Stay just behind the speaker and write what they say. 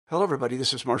Hello, everybody.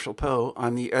 This is Marshall Poe.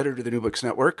 I'm the editor of the New Books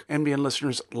Network. NBN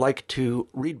listeners like to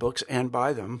read books and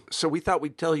buy them. So we thought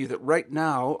we'd tell you that right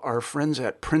now, our friends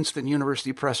at Princeton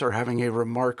University Press are having a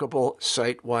remarkable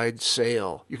site-wide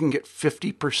sale. You can get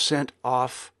 50%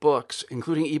 off books,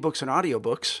 including ebooks and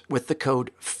audiobooks, with the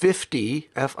code 50,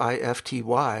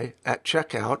 F-I-F-T-Y, at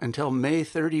checkout until May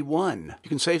 31. You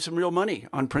can save some real money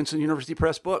on Princeton University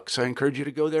Press books. I encourage you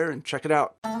to go there and check it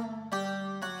out.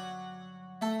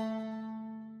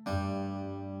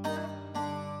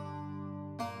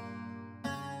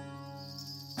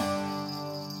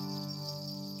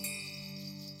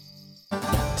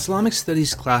 Islamic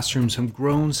studies classrooms have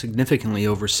grown significantly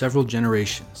over several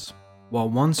generations. While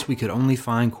once we could only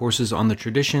find courses on the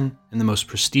tradition in the most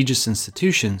prestigious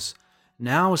institutions,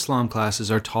 now Islam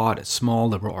classes are taught at small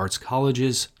liberal arts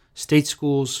colleges, state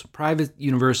schools, private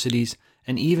universities,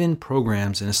 and even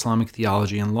programs in Islamic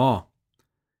theology and law.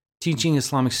 Teaching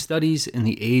Islamic Studies in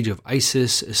the Age of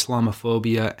ISIS,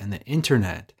 Islamophobia, and the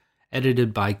Internet,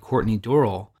 edited by Courtney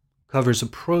Dorrell, covers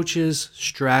approaches,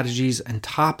 strategies, and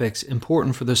topics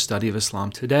important for the study of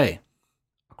Islam today.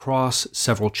 Across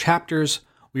several chapters,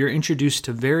 we are introduced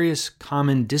to various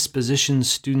common dispositions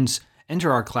students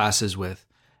enter our classes with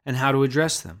and how to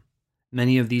address them.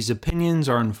 Many of these opinions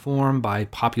are informed by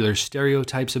popular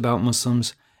stereotypes about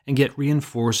Muslims and get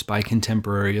reinforced by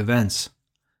contemporary events.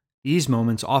 These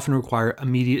moments often require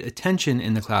immediate attention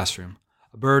in the classroom,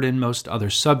 a burden most other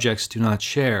subjects do not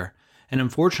share, and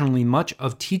unfortunately much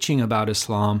of teaching about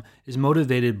Islam is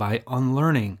motivated by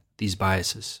unlearning these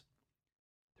biases.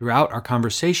 Throughout our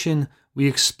conversation, we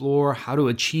explore how to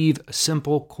achieve a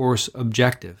simple course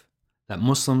objective, that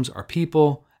Muslims are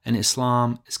people and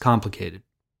Islam is complicated.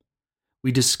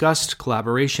 We discussed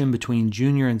collaboration between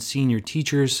junior and senior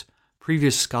teachers,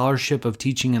 previous scholarship of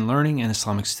teaching and learning and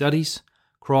Islamic studies,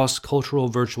 cross-cultural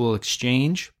virtual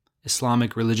exchange,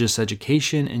 Islamic religious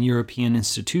education in European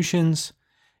institutions,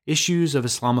 issues of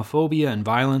Islamophobia and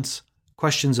violence,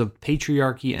 questions of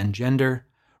patriarchy and gender,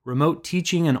 remote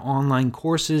teaching and online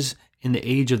courses in the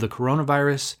age of the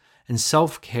coronavirus, and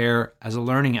self-care as a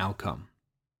learning outcome.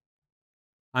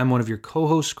 I'm one of your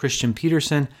co-hosts, Christian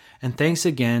Peterson, and thanks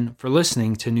again for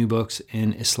listening to New Books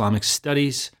in Islamic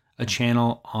Studies, a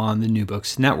channel on the New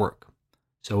Books Network.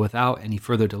 So without any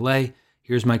further delay,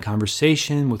 here's my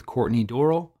conversation with Courtney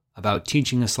Dorrell about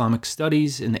teaching Islamic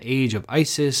studies in the age of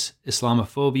ISIS,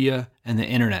 Islamophobia, and the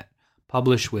Internet,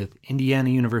 published with Indiana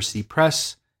University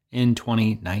Press in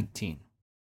 2019.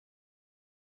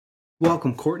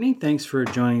 Welcome, Courtney. Thanks for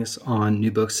joining us on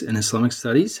New Books in Islamic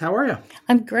Studies. How are you?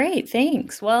 I'm great,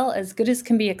 thanks. Well, as good as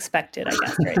can be expected, I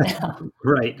guess, right now.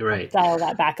 Right. Dial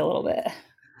that back a little bit.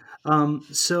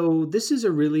 So this is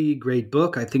a really great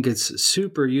book. I think it's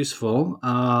super useful,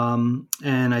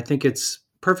 and I think it's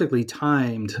perfectly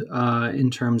timed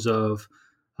in terms of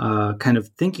kind of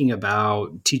thinking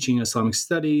about teaching Islamic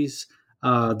studies,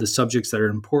 the subjects that are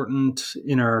important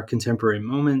in our contemporary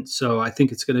moment. So I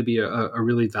think it's going to be a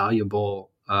really valuable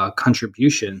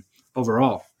contribution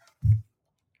overall.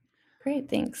 Great,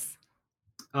 thanks.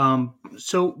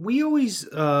 So we always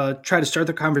try to start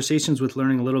the conversations with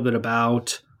learning a little bit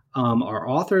about our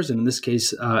authors, and in this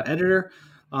case, editor.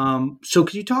 So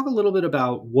could you talk a little bit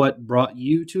about what brought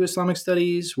you to Islamic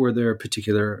studies? Were there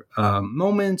particular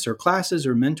moments or classes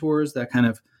or mentors that kind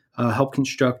of help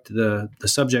construct the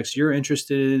subjects you're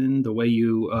interested in, the way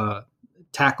you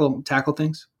tackle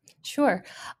things? Sure.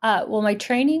 Well, my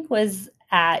training was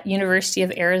at University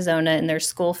of Arizona in their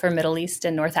School for Middle East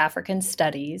and North African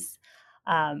Studies.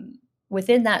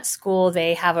 Within that school,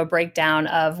 they have a breakdown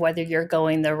of whether you're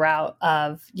going the route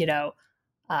of,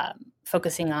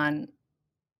 focusing on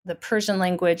the Persian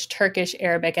language, Turkish,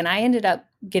 Arabic, and I ended up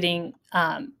getting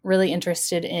really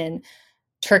interested in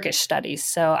Turkish studies.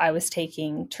 So I was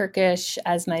taking Turkish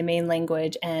as my main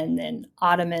language and then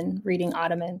reading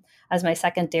Ottoman as my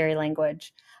secondary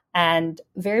language, and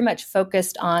very much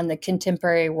focused on the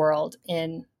contemporary world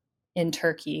in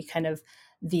Turkey, kind of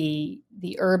the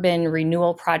urban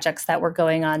renewal projects that were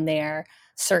going on there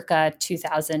circa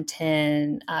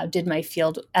 2010, did my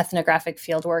ethnographic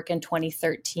field work in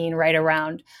 2013, right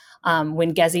around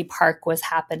when Gezi Park was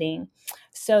happening.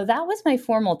 So that was my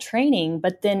formal training.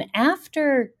 But then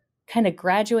after kind of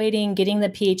graduating, getting the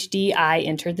PhD, I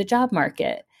entered the job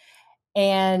market.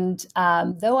 And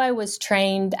though I was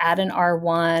trained at an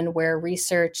R1 where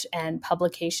research and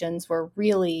publications were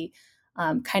really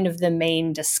kind of the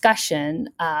main discussion,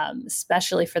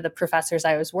 especially for the professors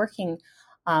I was working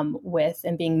with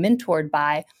and being mentored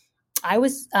by, I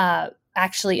was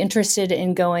actually interested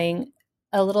in going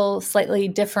a little slightly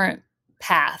different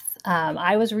path.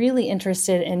 I was really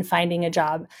interested in finding a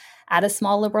job at a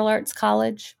small liberal arts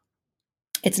college.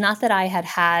 it's not that I had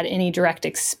had any direct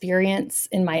experience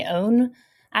in my own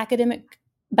academic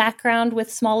background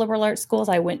with small liberal arts schools.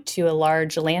 I went to a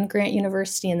large land-grant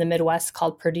university in the Midwest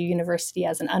called Purdue University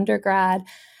as an undergrad,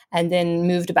 and then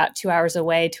moved about 2 hours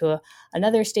away to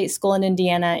another state school in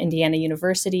Indiana, Indiana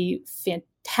University.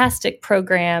 Fantastic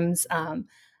programs.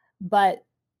 But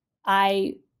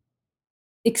I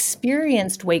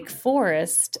experienced Wake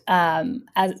Forest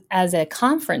as a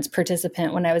conference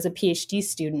participant when I was a PhD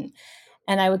student.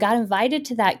 And I got invited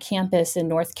to that campus in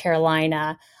North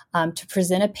Carolina to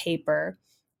present a paper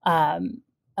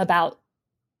about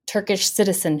Turkish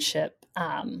citizenship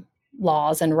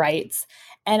laws and rights.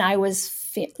 And I was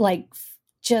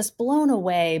just blown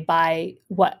away by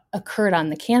what occurred on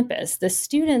the campus. The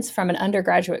students from an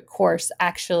undergraduate course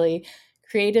actually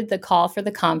created the call for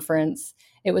the conference.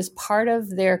 It was part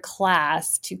of their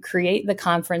class to create the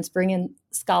conference, bring in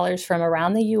scholars from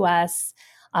around the U.S.,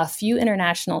 a few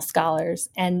international scholars,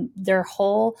 and their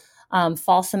whole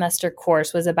fall semester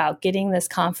course was about getting this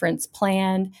conference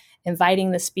planned,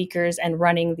 inviting the speakers, and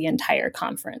running the entire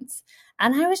conference.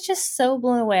 And I was just so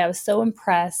blown away. I was so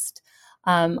impressed.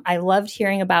 I loved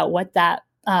hearing about what that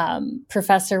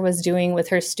professor was doing with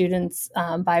her students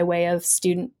by way of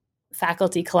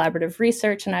student-faculty collaborative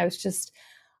research. And I was just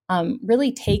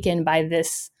really taken by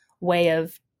this way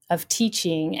of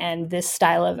teaching and this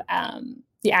style of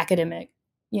the academic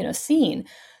scene.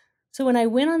 So when I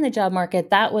went on the job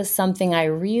market, that was something I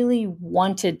really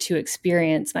wanted to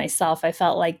experience myself. I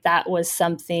felt like that was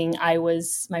something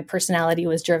my personality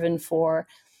was driven for.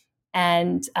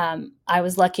 And I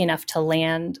was lucky enough to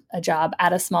land a job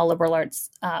at a small liberal arts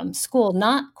school,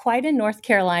 not quite in North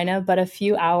Carolina, but a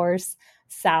few hours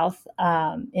south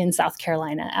in South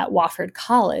Carolina at Wofford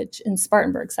College in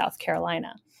Spartanburg, South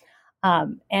Carolina.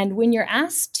 And when you're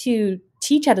asked to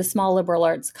teach at a small liberal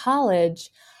arts college,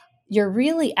 you're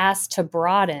really asked to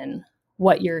broaden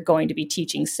what you're going to be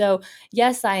teaching. So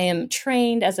yes, I am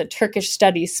trained as a Turkish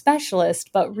studies specialist,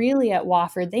 but really at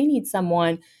Wofford, they need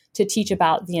someone to teach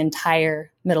about the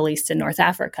entire Middle East and North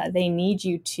Africa. They need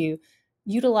you to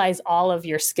utilize all of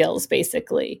your skills,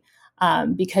 basically,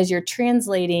 because you're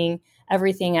translating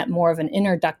everything at more of an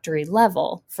introductory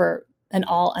level for an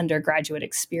all undergraduate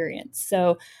experience.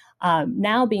 So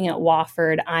now being at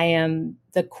Wofford, I am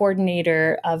the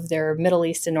coordinator of their Middle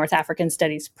East and North African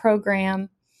Studies program.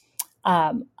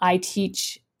 I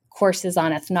teach courses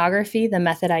on ethnography, the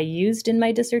method I used in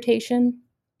my dissertation.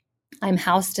 I'm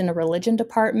housed in a religion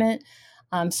department,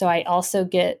 so I also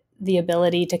get the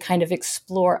ability to kind of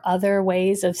explore other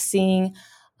ways of seeing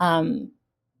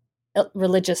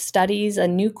religious studies. A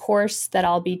new course that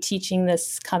I'll be teaching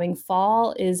this coming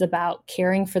fall is about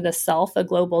Caring for the Self, a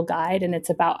global guide, and it's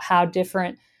about how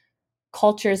different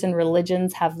cultures and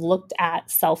religions have looked at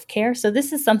self-care. So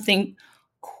this is something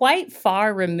quite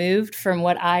far removed from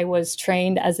what I was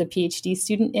trained as a PhD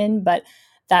student in, but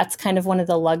that's kind of one of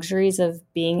the luxuries of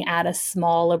being at a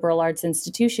small liberal arts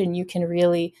institution. You can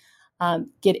really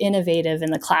get innovative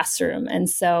in the classroom. And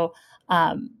so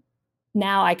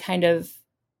now I kind of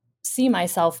see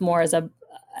myself more as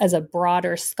a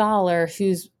broader scholar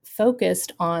who's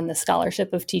focused on the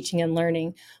scholarship of teaching and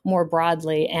learning more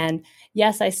broadly. And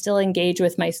yes, I still engage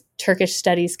with my Turkish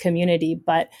studies community,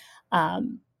 but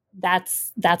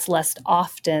that's less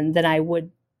often than I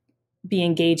would be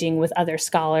engaging with other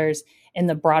scholars in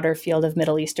the broader field of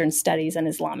Middle Eastern studies and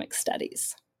Islamic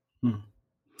studies.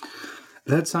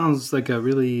 That sounds like a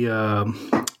really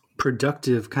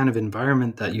productive kind of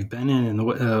environment that you've been in, and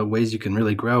the ways you can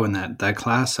really grow. And that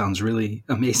class sounds really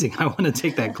amazing. I want to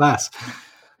take that class.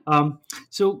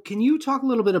 So can you talk a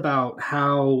little bit about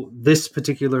how this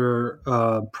particular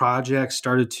project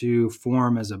started to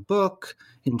form as a book,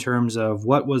 in terms of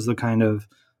what was the kind of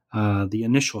the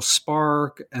initial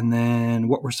spark, and then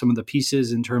what were some of the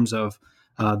pieces in terms of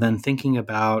then thinking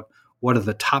about what are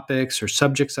the topics or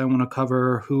subjects I want to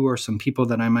cover? Who are some people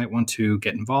that I might want to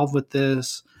get involved with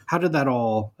this? How did that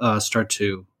all start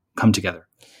to come together?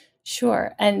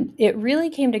 Sure. And it really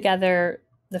came together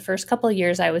the first couple of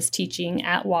years I was teaching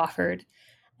at Wofford.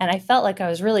 And I felt like I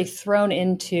was really thrown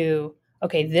into,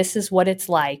 okay, this is what it's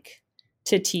like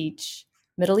to teach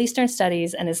Middle Eastern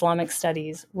studies and Islamic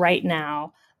studies right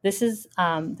now. This is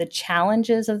the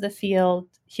challenges of the field.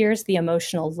 Here's the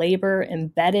emotional labor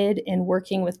embedded in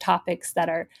working with topics that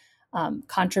are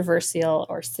controversial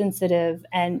or sensitive.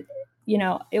 And,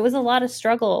 it was a lot of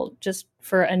struggle just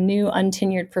for a new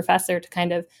untenured professor to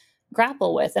kind of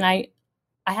grapple with. And I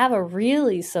have a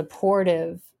really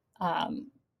supportive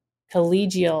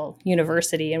collegial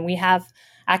university, and we have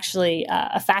actually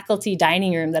a faculty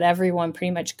dining room that everyone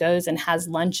pretty much goes and has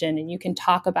lunch in, and you can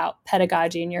talk about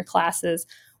pedagogy in your classes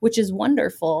which is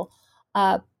wonderful.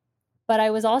 But I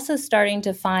was also starting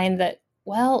to find that,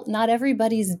 well, not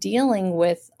everybody's dealing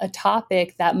with a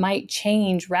topic that might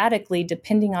change radically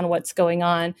depending on what's going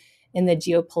on in the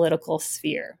geopolitical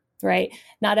sphere, right?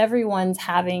 Not everyone's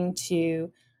having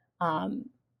to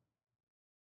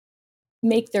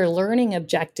make their learning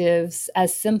objectives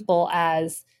as simple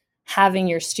as having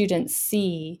your students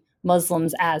see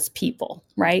Muslims as people,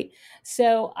 right?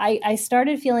 So I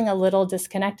started feeling a little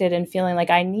disconnected and feeling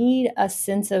like I need a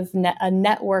sense of a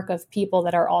network of people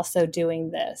that are also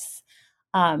doing this.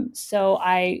 So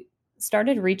I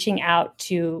started reaching out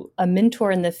to a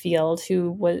mentor in the field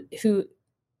who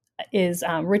is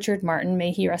Richard Martin.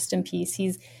 May he rest in peace.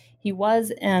 He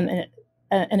was an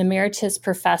emeritus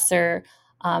professor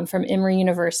from Emory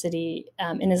University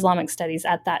in Islamic studies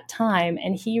at that time,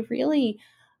 and he really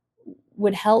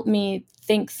would help me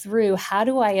think through, how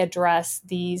do I address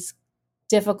these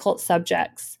difficult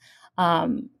subjects?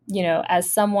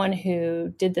 As someone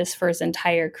who did this for his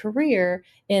entire career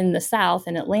in the South,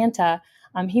 in Atlanta,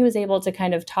 he was able to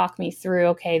kind of talk me through,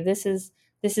 okay, this is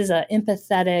a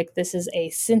empathetic, this is a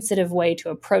sensitive way to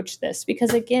approach this.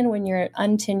 Because again, when you're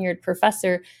an untenured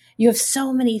professor, you have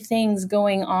so many things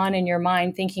going on in your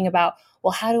mind thinking about,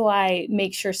 well, how do I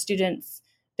make sure students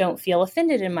don't feel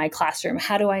offended in my classroom?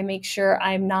 How do I make sure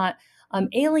I'm not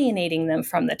alienating them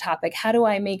from the topic? How do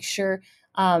I make sure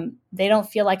they don't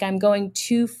feel like I'm going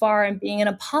too far and being an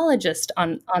apologist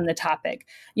on the topic?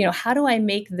 How do I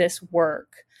make this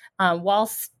work while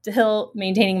still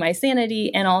maintaining my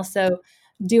sanity and also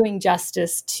doing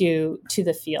justice to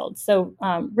the field? So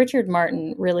Richard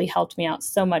Martin really helped me out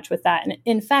so much with that. And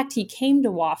in fact, he came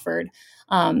to Wofford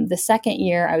the second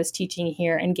year I was teaching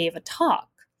here and gave a talk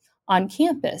on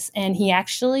campus. And he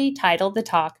actually titled the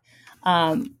talk,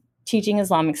 Teaching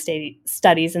Islamic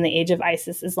Studies in the Age of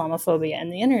ISIS, Islamophobia,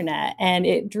 and the Internet. And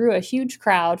it drew a huge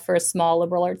crowd for a small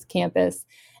liberal arts campus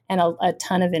and a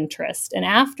ton of interest. And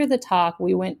after the talk,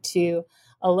 we went to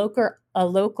a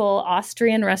local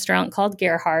Austrian restaurant called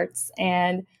Gerhardt's,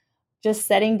 and just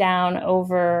sitting down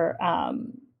over,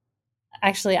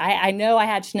 actually, I know I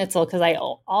had schnitzel because I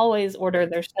always order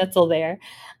their schnitzel there.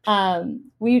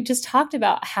 We just talked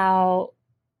about how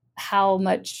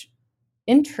much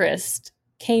interest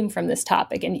came from this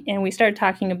topic. And we started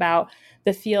talking about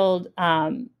the field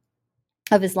of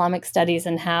Islamic studies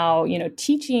and how,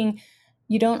 teaching,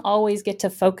 you don't always get to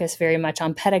focus very much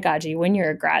on pedagogy when you're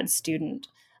a grad student.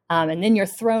 And then you're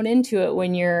thrown into it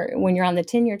when you're on the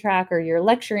tenure track, or you're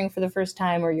lecturing for the first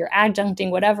time, or you're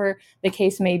adjuncting, whatever the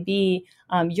case may be.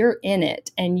 You're in it,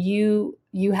 and you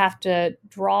have to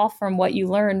draw from what you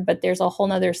learned. But there's a whole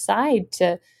nother side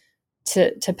to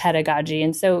pedagogy.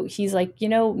 And so he's like,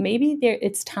 maybe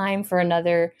it's time for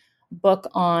another book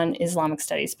on Islamic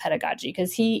studies pedagogy,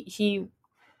 because he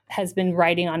has been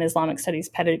writing on Islamic studies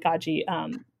pedagogy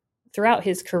throughout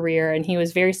his career, and he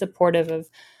was very supportive of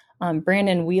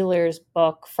Brandon Wheeler's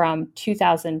book from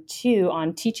 2002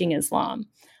 on teaching Islam.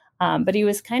 But he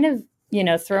was kind of,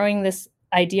 throwing this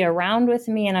idea around with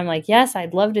me. And I'm like, yes,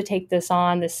 I'd love to take this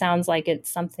on. This sounds like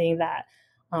it's something that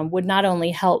would not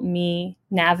only help me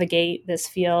navigate this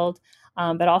field,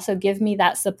 but also give me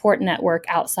that support network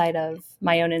outside of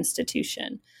my own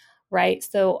institution. Right.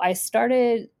 So I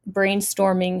started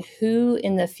brainstorming who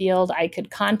in the field I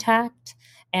could contact.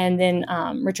 And then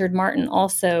Richard Martin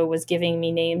also was giving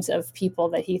me names of people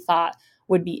that he thought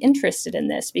would be interested in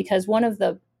this, because one of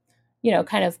the,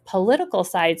 kind of political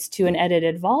sides to an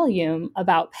edited volume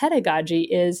about pedagogy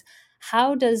is,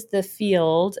 how does the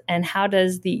field and how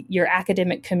does your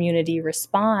academic community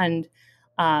respond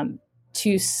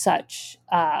to such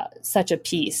a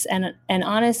piece? And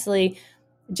honestly,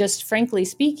 just frankly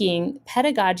speaking,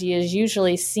 pedagogy is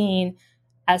usually seen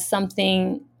as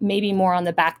something maybe more on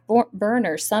the back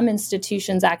burner. Some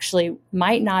institutions actually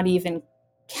might not even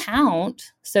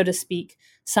count, so to speak,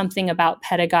 something about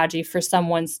pedagogy for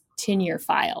someone's tenure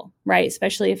file, right?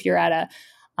 Especially if you're at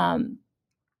a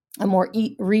more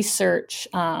research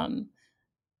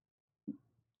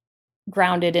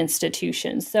grounded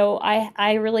institution. So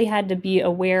I really had to be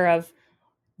aware of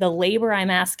the labor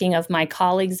I'm asking of my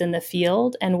colleagues in the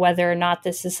field, and whether or not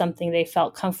this is something they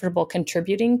felt comfortable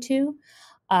contributing to,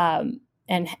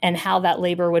 and how that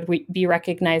labor would be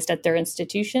recognized at their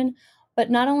institution. But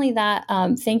not only that,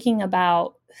 thinking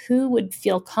about who would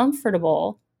feel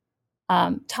comfortable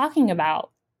talking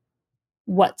about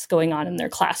what's going on in their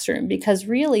classroom, because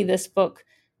really this book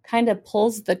kind of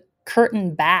pulls the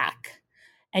curtain back,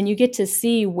 and you get to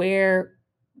see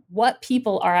what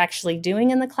people are actually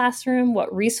doing in the classroom,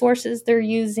 what resources they're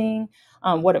using,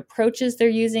 what approaches they're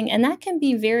using. And that can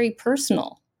be very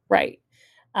personal, right?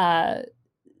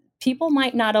 people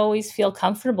might not always feel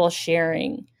comfortable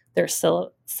sharing their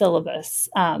syllabus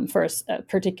for a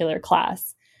particular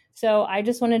class. So I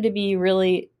just wanted to be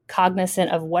really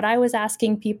cognizant of what I was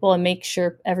asking people and make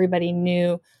sure everybody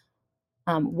knew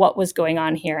what was going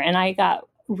on here. And I got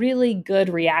really good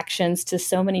reactions to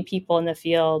so many people in the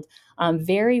field,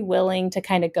 very willing to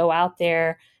kind of go out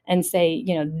there and say,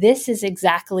 this is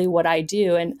exactly what I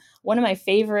do. And one of my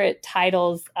favorite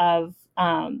titles of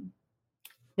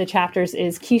the chapters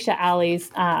is Keisha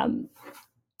Ali's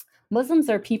Muslims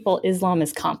Are People, Islam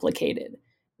is Complicated.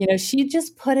 She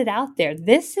just put it out there.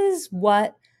 This is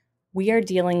what we are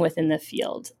dealing with in the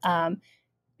field.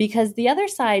 Because the other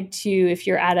side too, if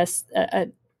you're at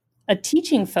a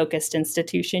teaching focused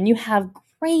institution, you have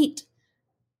great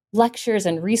lectures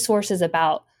and resources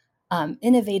about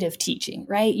innovative teaching,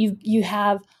 right? You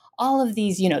have all of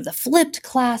these, the flipped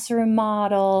classroom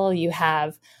model, you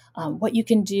have what you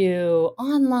can do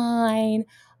online,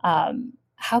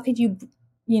 how could you,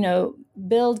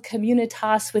 build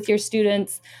communitas with your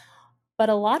students. But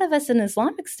a lot of us in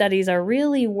Islamic studies are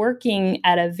really working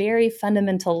at a very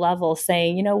fundamental level,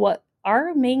 saying, what,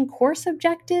 our main course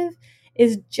objective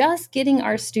is just getting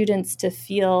our students to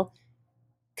feel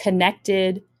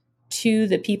connected to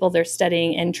the people they're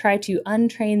studying and try to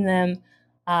untrain them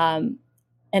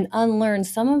and unlearn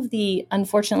some of the,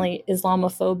 unfortunately,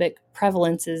 Islamophobic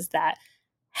prevalences that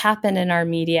happen in our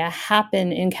media,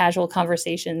 happen in casual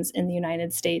conversations in the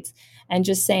United States, and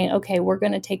just saying, okay, we're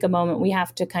going to take a moment. We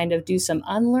have to kind of do some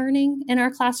unlearning in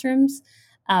our classrooms.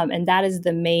 And that is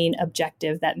the main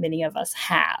objective that many of us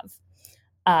have.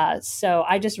 So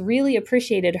I just really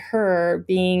appreciated her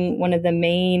being one of the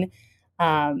main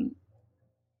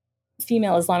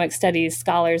female Islamic studies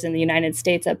scholars in the United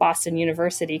States at Boston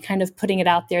University, kind of putting it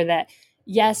out there that,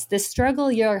 yes, the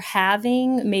struggle you're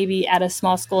having maybe at a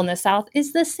small school in the South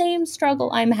is the same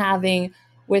struggle I'm having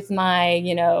with my,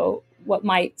 what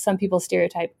might some people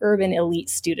stereotype urban elite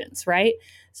students, right?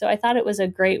 So I thought it was a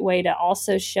great way to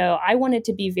also show, I wanted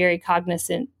to be very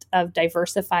cognizant of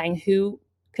diversifying who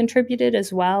contributed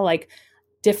as well, like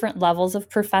different levels of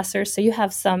professors. So you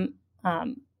have some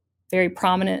very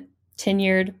prominent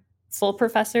tenured full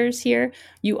professors here.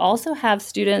 You also have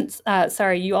students,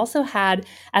 you also had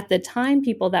at the time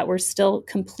people that were still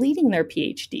completing their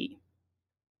PhD.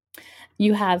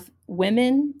 You have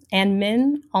women and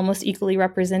men almost equally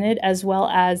represented, as well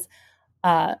as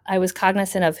I was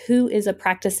cognizant of who is a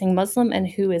practicing Muslim and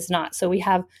who is not. So we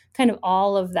have kind of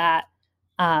all of that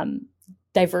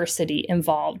diversity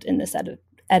involved in this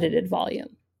edited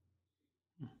volume.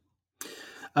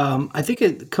 I think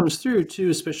it comes through too,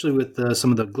 especially with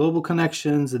some of the global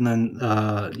connections, and then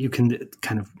you can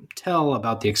kind of tell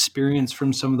about the experience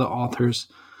from some of the authors.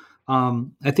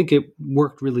 I think it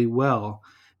worked really well.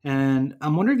 And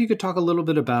I'm wondering if you could talk a little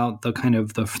bit about the kind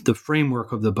of the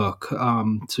framework of the book.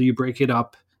 So you break it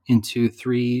up into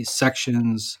 3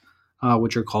 sections,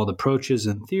 which are called Approaches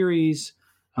and Theories,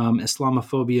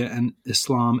 Islamophobia and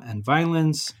Islam and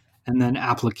Violence, and then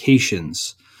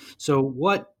Applications. So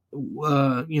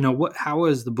how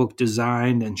is the book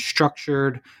designed and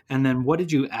structured? And then what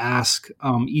did you ask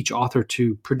each author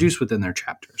to produce within their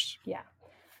chapters? Yeah.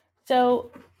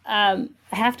 So I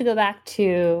have to go back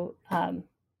to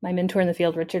my mentor in the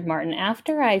field, Richard Martin.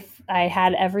 After I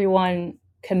had everyone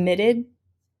committed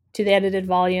to the edited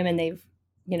volume and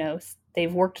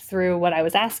they've worked through what I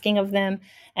was asking of them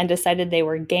and decided they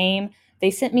were game, they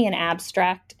sent me an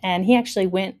abstract, and he actually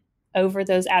went over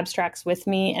those abstracts with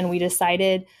me, and we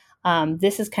decided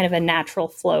this is kind of a natural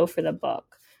flow for the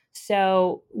book.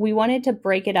 So we wanted to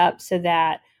break it up so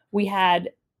that we had,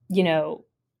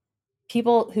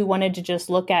 people who wanted to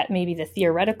just look at maybe the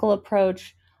theoretical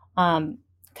approach.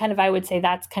 Kind of, I would say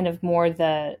that's kind of more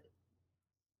the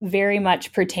very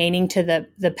much pertaining to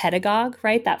the pedagogue,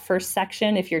 right? That first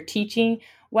section, if you're teaching,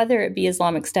 whether it be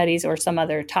Islamic studies or some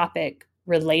other topic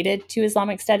related to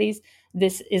Islamic studies,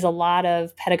 this is a lot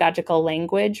of pedagogical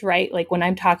language, right? Like when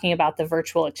I'm talking about the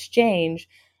virtual exchange,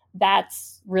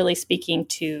 that's really speaking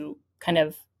to kind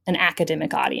of an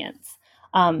academic audience.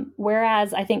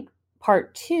 Whereas I think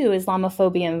part 2,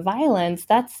 Islamophobia and Violence,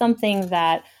 that's something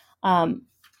that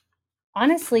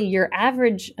honestly, your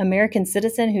average American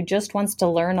citizen who just wants to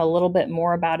learn a little bit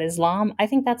more about Islam, I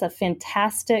think that's a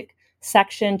fantastic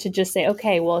section to just say,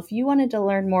 okay, well, if you wanted to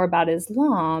learn more about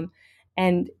Islam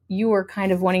and you were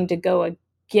kind of wanting to go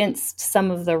against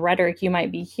some of the rhetoric you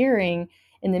might be hearing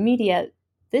in the media,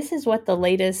 this is what the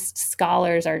latest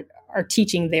scholars are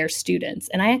teaching their students.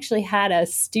 And I actually had a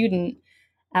student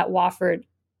at Wofford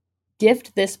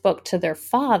gift this book to their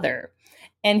father,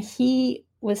 and he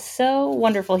was so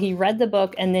wonderful. He read the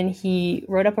book and then he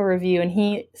wrote up a review, and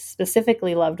he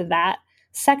specifically loved that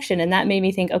section. And that made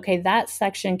me think, okay, that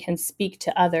section can speak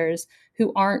to others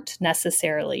who aren't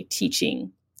necessarily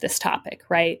teaching this topic,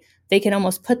 right? They can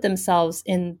almost put themselves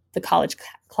in the college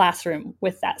classroom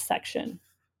with that section.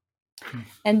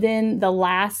 And then the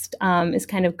last is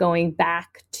kind of going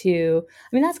back to,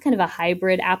 that's kind of a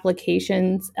hybrid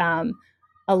applications.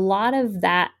 A lot of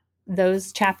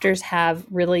those chapters have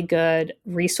really good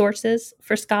resources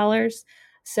for scholars.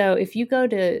 So if you go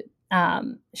to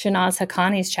Shahnaz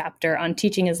Haqqani's chapter on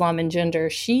teaching Islam and gender,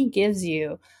 she gives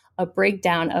you a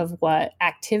breakdown of what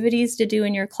activities to do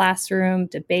in your classroom,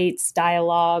 debates,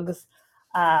 dialogues.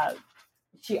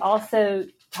 She also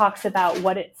talks about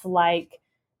what it's like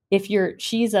if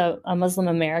she's a Muslim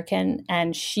American,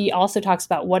 and she also talks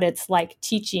about what it's like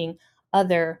teaching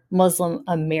other Muslim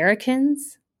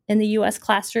Americans in the U.S.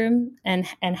 classroom and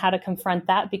how to confront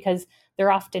that, because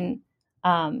they're often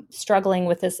struggling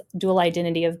with this dual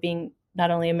identity of being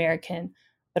not only American,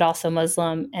 but also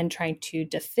Muslim, and trying to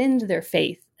defend their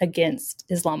faith against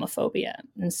Islamophobia.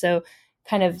 And so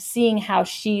kind of seeing how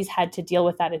she's had to deal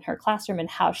with that in her classroom and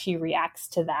how she reacts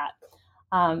to that.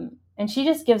 And she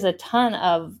just gives a ton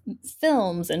of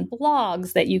films and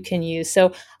blogs that you can use.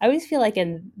 So I always feel like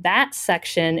in that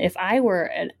section, if I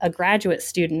were a graduate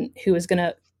student who was going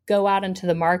to go out into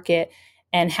the market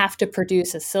and have to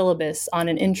produce a syllabus on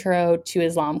an intro to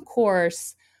Islam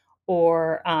course,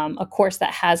 or a course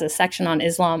that has a section on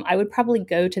Islam, I would probably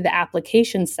go to the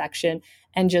application section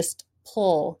and just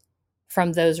pull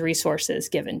from those resources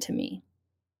given to me,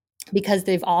 because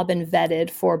they've all been vetted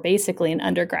for basically an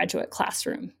undergraduate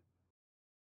classroom.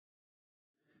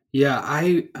 Yeah,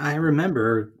 I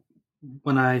remember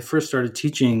when I first started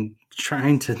teaching,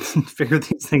 trying to figure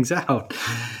these things out.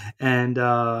 And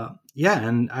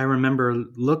and I remember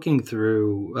looking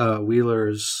through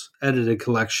Wheeler's edited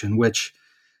collection, which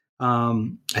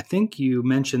I think you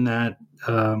mentioned that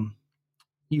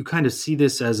you kind of see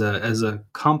this as a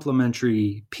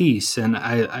complementary piece. And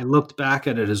I looked back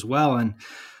at it as well, and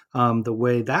the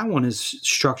way that one is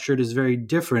structured is very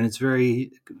different. It's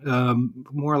very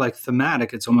more like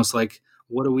thematic. It's almost like,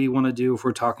 what do we want to do if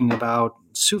we're talking about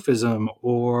Sufism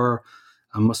or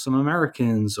Muslim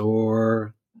Americans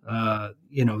or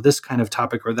this kind of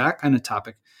topic or that kind of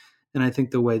topic. And I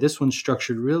think the way this one's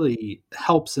structured really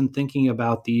helps in thinking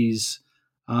about these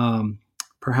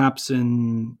perhaps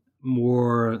in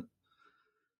more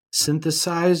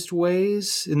synthesized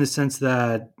ways, in the sense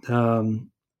that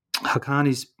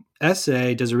Haqqani's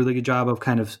essay does a really good job of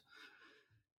kind of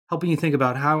helping you think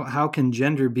about how can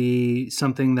gender be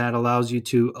something that allows you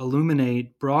to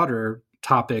illuminate broader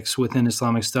topics within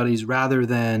Islamic studies, rather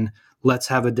than let's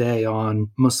have a day on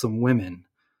Muslim women.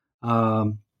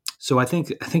 So I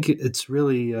think it's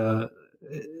really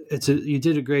you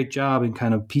did a great job in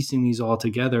kind of piecing these all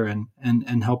together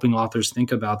and helping authors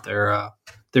think about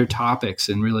their topics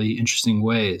in really interesting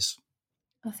ways.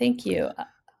 Oh, thank you.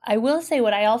 I will say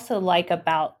what I also like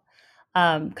about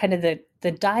kind of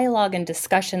the dialogue and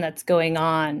discussion that's going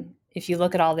on. If you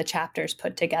look at all the chapters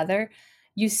put together,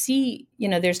 you see,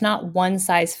 there's not one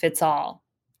size fits all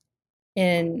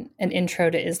in an intro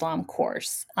to Islam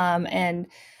course.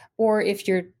 Or if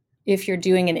you're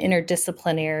doing an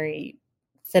interdisciplinary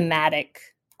thematic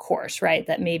course, right,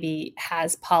 that maybe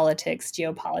has politics,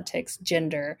 geopolitics,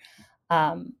 gender,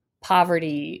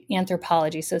 poverty,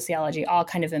 anthropology, sociology, all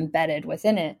kind of embedded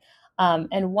within it.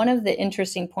 And one of the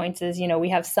interesting points is, we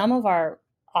have some of our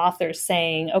authors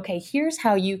saying, okay, here's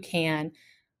how you can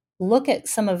look at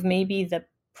some of maybe the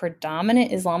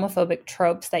predominant Islamophobic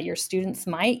tropes that your students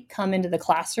might come into the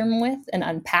classroom with and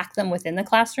unpack them within the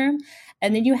classroom.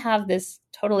 And then you have this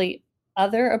totally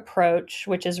other approach,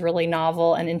 which is really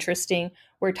novel and interesting,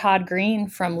 where Todd Green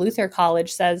from Luther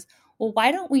College says, well,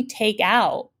 why don't we take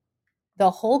out the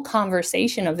whole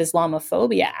conversation of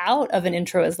Islamophobia out of an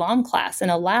intro Islam class and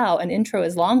allow an intro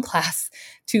Islam class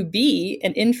to be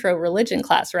an intro religion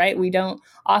class, right? We don't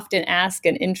often ask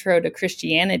an intro to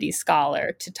Christianity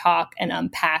scholar to talk and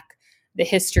unpack the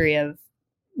history of,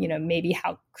 maybe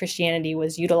how Christianity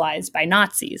was utilized by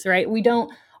Nazis, right?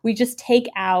 We just take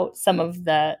out some of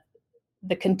the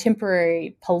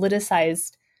contemporary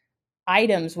politicized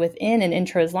items within an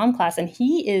intro Islam class. And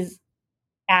he is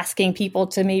asking people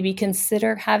to maybe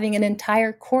consider having an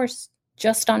entire course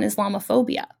just on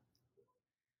Islamophobia,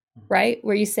 right?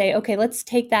 Where you say, okay, let's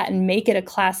take that and make it a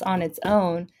class on its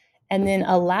own, and then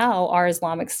allow our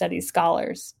Islamic studies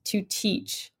scholars to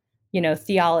teach,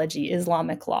 theology,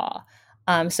 Islamic law.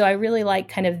 So I really like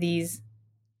kind of these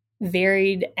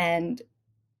varied and,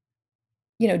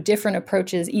 different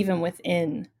approaches, even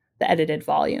within the edited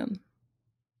volume.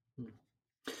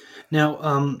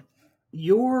 Now,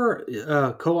 your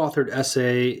co-authored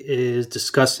essay is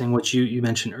discussing what you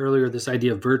mentioned earlier, this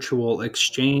idea of virtual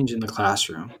exchange in the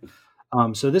classroom.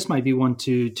 So this might be one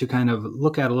to kind of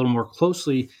look at a little more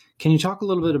closely. Can you talk a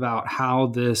little bit about how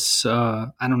this?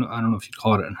 I don't know if you'd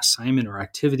call it an assignment or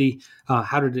activity.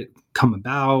 How did it come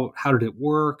about? How did it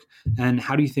work? And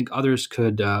how do you think others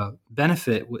could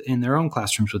benefit in their own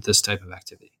classrooms with this type of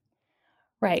activity?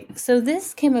 Right. So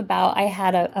this came about. I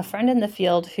had a friend in the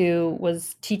field who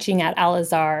was teaching at Al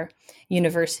Azhar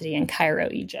University in Cairo,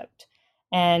 Egypt.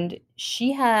 And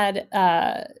she had,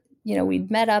 we'd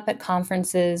met up at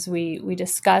conferences. We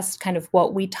discussed kind of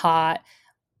what we taught.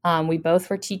 We both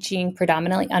were teaching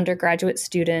predominantly undergraduate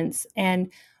students.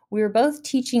 And we were both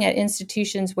teaching at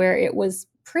institutions where it was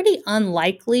pretty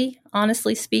unlikely,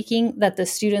 honestly speaking, that the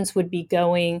students would be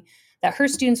going that her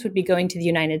students would be going to the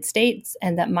United States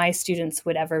and that my students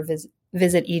would ever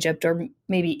visit Egypt or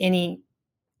maybe any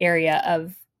area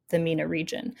of the MENA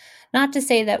region. Not to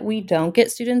say that we don't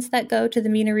get students that go to the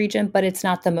MENA region, but it's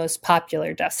not the most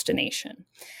popular destination.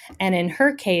 And in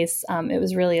her case, it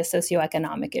was really a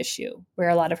socioeconomic issue where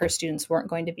a lot of her students weren't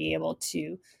going to be able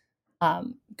to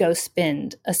go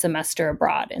spend a semester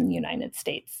abroad in the United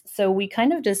States. So we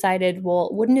kind of decided, well,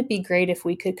 wouldn't it be great if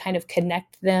we could kind of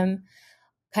connect them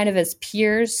kind of as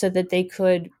peers so that they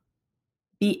could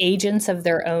be agents of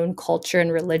their own culture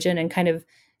and religion and kind of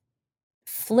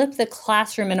flip the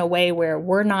classroom in a way where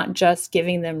we're not just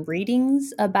giving them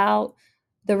readings about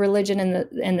the religion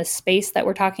and the space that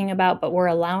we're talking about, but we're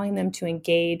allowing them to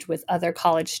engage with other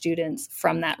college students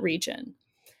from that region.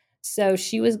 So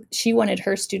she wanted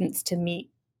her students to meet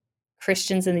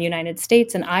Christians in the United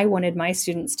States, and I wanted my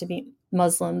students to meet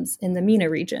Muslims in the MENA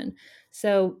region.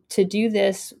 So to do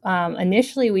this,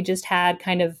 initially we just had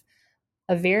kind of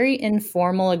a very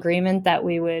informal agreement that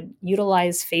we would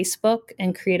utilize Facebook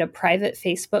and create a private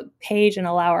Facebook page and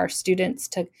allow our students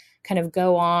to kind of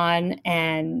go on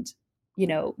and,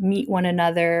 meet one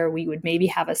another. We would maybe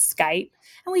have a Skype.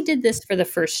 And we did this for the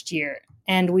first year.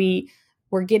 And we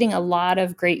were getting a lot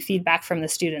of great feedback from the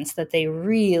students that they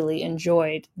really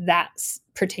enjoyed those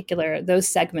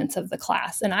segments of the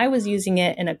class. And I was using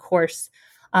it in a course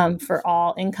for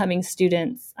all incoming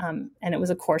students, and it was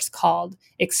a course called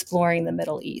Exploring the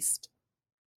Middle East.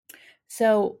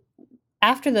 So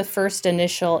after the first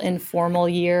initial informal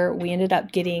year, we ended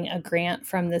up getting a grant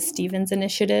from the Stevens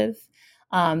Initiative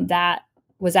that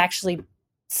was actually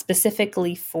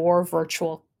specifically for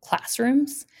virtual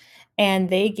classrooms. And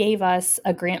they gave us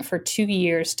a grant for 2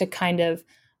 years to kind of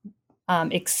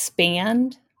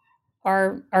expand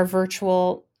our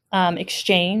virtual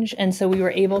exchange. And so we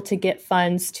were able to get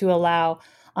funds to allow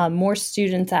more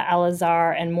students at Al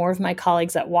Azhar and more of my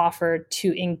colleagues at Wofford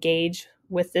to engage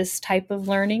with this type of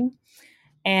learning.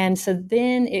 And so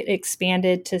then it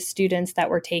expanded to students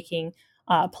that were taking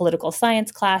political science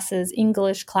classes,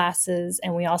 English classes,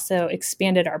 and we also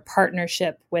expanded our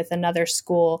partnership with another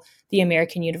school, the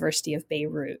American University of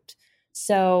Beirut.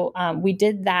 So we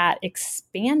did that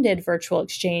expanded virtual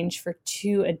exchange for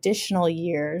 2 additional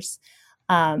years.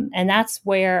 And that's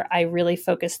where I really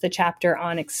focused the chapter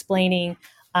on explaining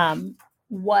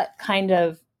what kind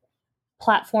of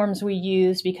platforms we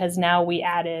use, because now we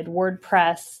added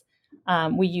WordPress,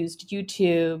 we used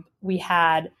YouTube, we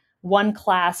had one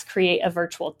class create a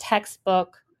virtual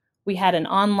textbook, we had an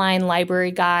online library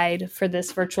guide for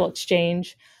this virtual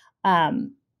exchange.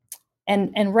 And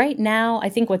right now, I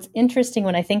think what's interesting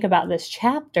when I think about this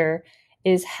chapter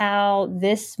is how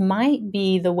this might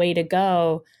be the way to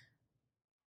go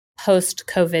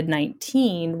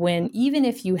post-COVID-19, when even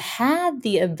if you had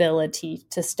the ability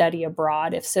to study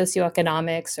abroad, if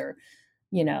socioeconomics or,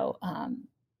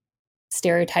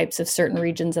 stereotypes of certain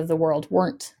regions of the world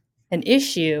weren't an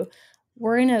issue,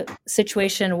 we're in a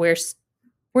situation where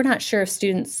we're not sure if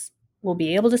students will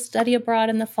be able to study abroad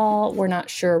in the fall. We're not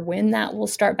sure when that will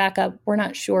start back up. We're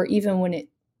not sure even when it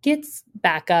gets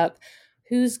back up,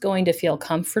 who's going to feel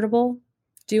comfortable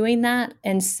doing that.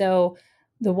 And so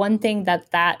the one thing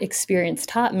that experience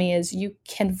taught me is you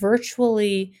can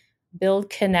virtually build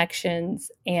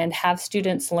connections and have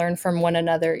students learn from one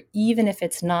another, even if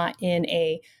it's not in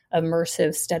a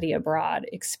immersive study abroad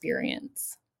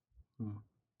experience.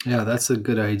 Yeah, that's a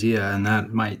good idea, and that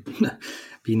might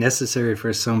be necessary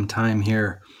for some time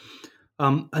here.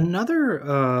 Another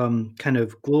kind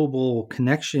of global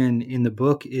connection in the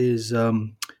book is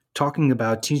talking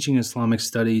about teaching Islamic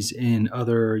studies in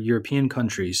other European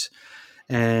countries.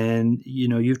 And,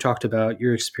 you've talked about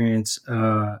your experience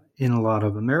in a lot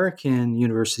of American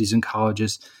universities and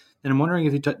colleges. And I'm wondering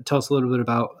if you tell us a little bit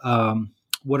about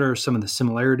what are some of the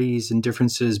similarities and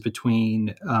differences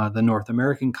between the North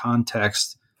American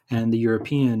context and the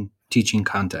European teaching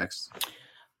context.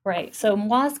 Right. So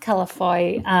Moaz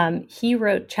Khelafui, he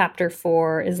wrote Chapter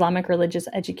 4, Islamic Religious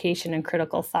Education and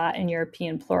Critical Thought in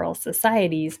European Plural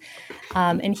Societies.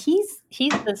 And he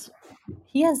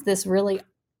has this really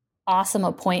awesome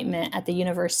appointment at the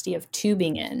University of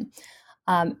Tübingen.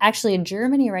 Actually, in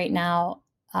Germany right now,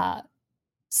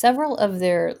 several of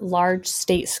their large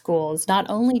state schools not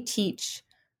only teach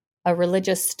a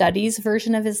religious studies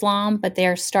version of Islam, but they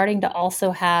are starting to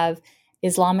also have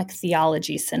Islamic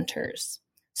theology centers.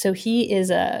 So he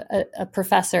is a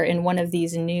professor in one of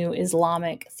these new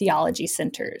Islamic theology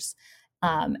centers.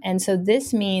 And so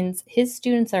this means his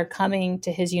students are coming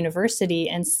to his university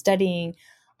and studying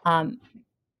kind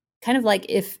of like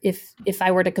if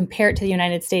I were to compare it to the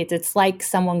United States, it's like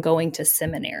someone going to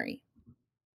seminary,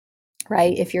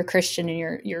 right? If you're Christian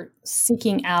and you're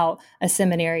seeking out a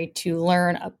seminary to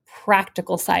learn a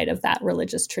practical side of that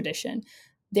religious tradition,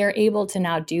 they're able to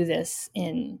now do this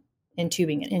in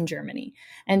Tübingen in Germany.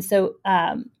 And so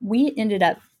we ended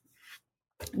up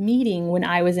meeting when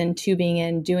I was in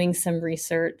Tübingen doing some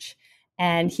research,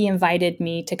 and he invited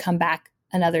me to come back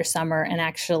another summer and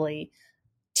actually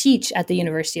teach at the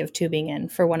University of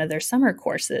Tübingen for one of their summer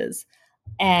courses.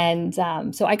 And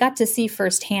so I got to see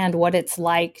firsthand what it's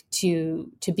like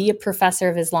to be a professor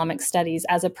of Islamic studies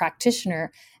as a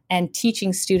practitioner and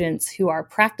teaching students who are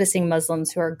practicing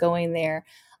Muslims who are going there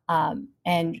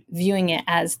and viewing it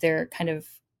as their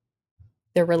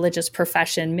religious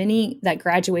profession. Many that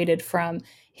graduated from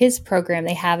his program,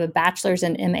 they have a bachelor's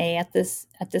and MA at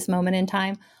this moment in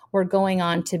time, were going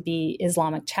on to be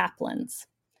Islamic chaplains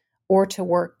or to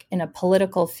work in a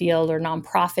political field or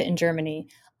nonprofit in Germany.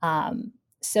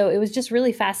 So it was just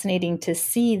really fascinating to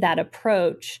see that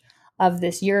approach of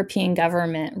this European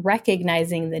government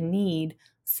recognizing the need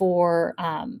for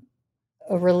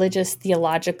a religious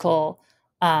theological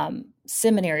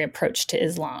seminary approach to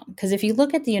Islam. Because if you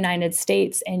look at the United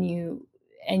States and you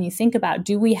think about,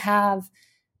 do we have,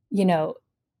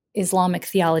 Islamic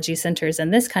theology centers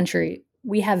in this country?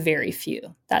 We have very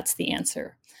few. That's the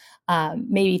answer.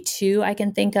 Maybe two I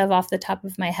can think of off the top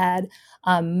of my head.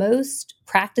 Most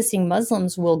practicing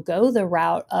Muslims will go the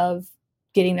route of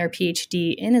getting their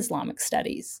PhD in Islamic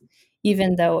studies,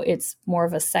 even though it's more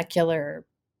of a secular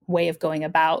way of going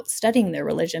about studying their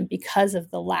religion because of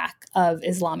the lack of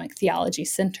Islamic theology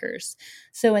centers.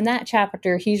 So in that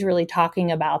chapter, he's really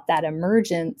talking about that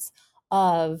emergence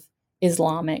of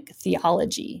Islamic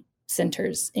theology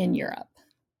centers in Europe.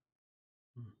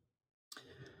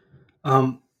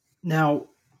 Now,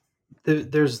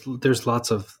 there's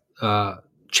lots of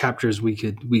chapters we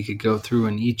could go through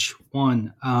in each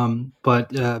one,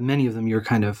 but many of them you're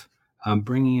kind of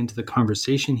bringing into the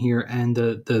conversation here. And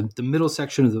the middle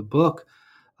section of the book,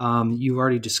 you've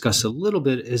already discussed a little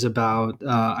bit, is about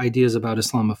ideas about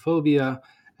Islamophobia,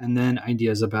 and then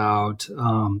ideas about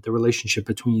the relationship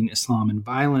between Islam and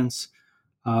violence,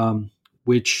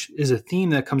 which is a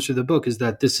theme that comes through the book. Is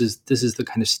that this is the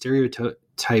kind of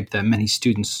stereotype that many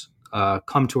students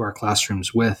come to our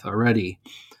classrooms with already.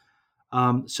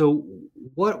 So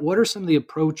what are some of the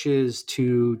approaches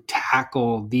to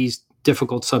tackle these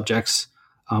difficult subjects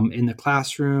in the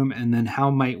classroom, and then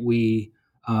how might we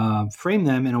frame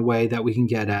them in a way that we can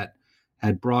get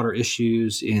at broader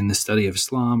issues in the study of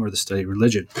Islam or the study of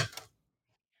religion?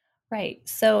 Right.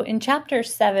 So in Chapter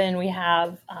 7, we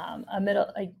have a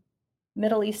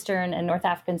Middle Eastern and North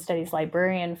African Studies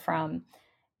librarian from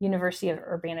University of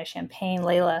Urbana-Champaign,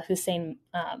 Layla Hussein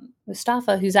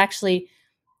Mustafa, who's actually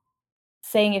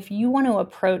saying if you want to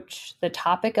approach the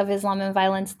topic of Islam and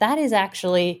violence, that is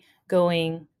actually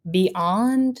going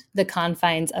beyond the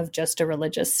confines of just a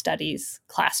religious studies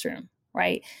classroom,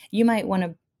 right? You might want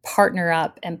to partner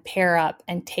up and pair up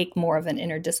and take more of an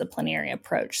interdisciplinary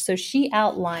approach. So she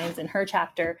outlines in her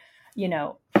chapter,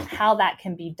 how that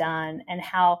can be done and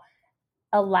how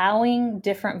allowing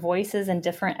different voices and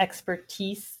different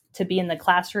expertise to be in the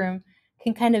classroom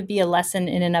can kind of be a lesson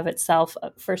in and of itself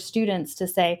for students to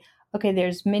say, okay,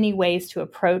 there's many ways to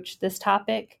approach this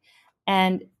topic.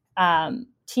 And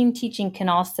team teaching can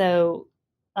also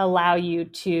allow you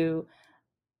to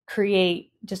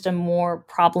create just a more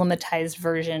problematized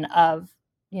version of,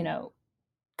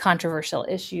 controversial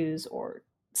issues or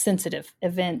sensitive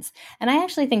events. And I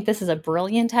actually think this is a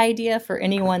brilliant idea for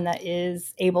anyone that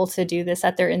is able to do this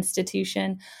at their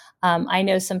institution. I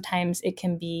know sometimes it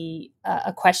can be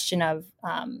a question of,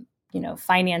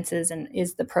 finances and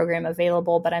is the program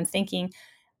available. But I'm thinking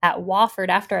at Wofford,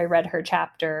 after I read her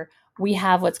chapter, we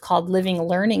have what's called living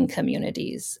learning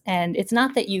communities. And it's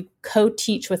not that you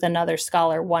co-teach with another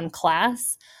scholar one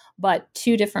class, but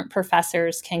two different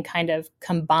professors can kind of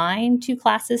combine two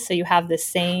classes. So you have the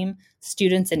same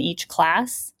students in each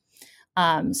class.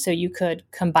 So you could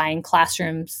combine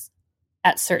classrooms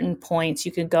at certain points.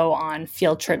 You could go on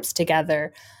field trips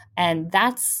together. And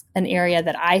that's an area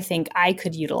that I think I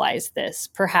could utilize this,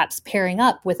 perhaps pairing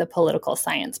up with a political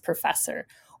science professor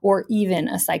or even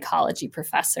a psychology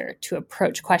professor to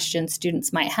approach questions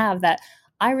students might have that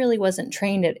I really wasn't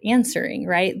trained at answering,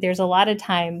 right? There's a lot of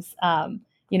times,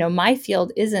 my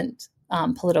field isn't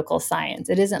political science.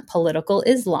 It isn't political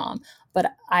Islam,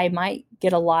 but I might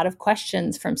get a lot of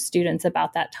questions from students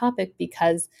about that topic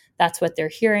because that's what they're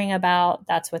hearing about.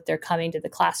 That's what they're coming to the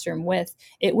classroom with.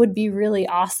 It would be really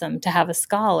awesome to have a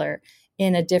scholar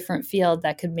in a different field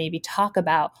that could maybe talk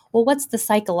about, well, what's the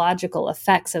psychological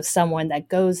effects of someone that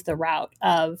goes the route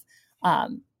of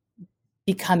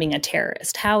becoming a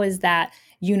terrorist? How is that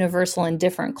universal in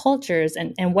different cultures?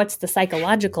 And what's the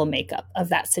psychological makeup of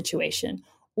that situation?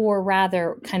 Or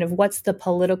rather, kind of what's the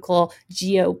political,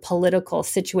 geopolitical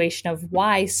situation of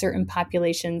why certain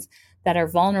populations that are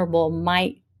vulnerable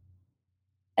might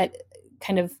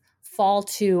kind of fall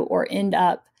to or end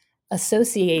up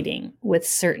associating with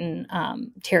certain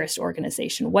terrorist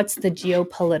organization? What's the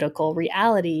geopolitical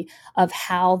reality of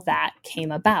how that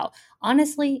came about?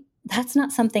 Honestly, that's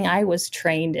not something I was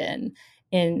trained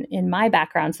in my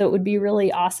background. So it would be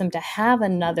really awesome to have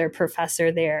another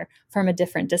professor there from a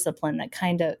different discipline that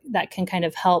can kind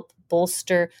of help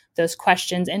bolster those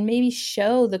questions and maybe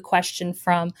show the question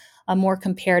from a more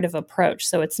comparative approach.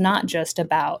 So it's not just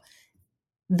about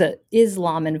the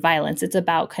Islam and violence. It's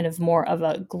about kind of more of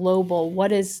a global,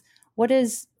 what is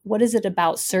it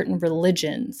about certain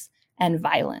religions and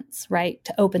violence, right?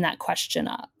 To open that question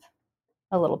up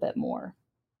a little bit more.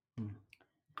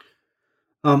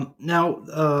 There's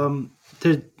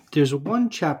one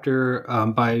chapter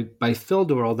by Phil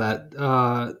Doral that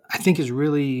I think is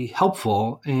really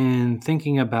helpful in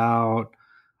thinking about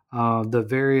the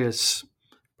various,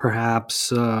 perhaps,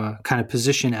 kind of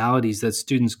positionalities that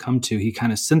students come to. He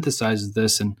kind of synthesizes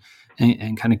this and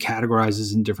kind of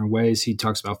categorizes in different ways. He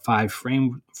talks about 5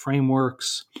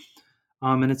 frameworks.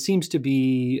 And it seems to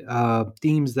be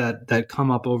themes that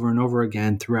come up over and over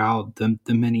again throughout the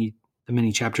many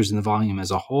chapters in the volume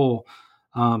as a whole.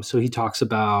 So he talks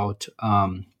about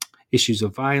issues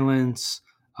of violence,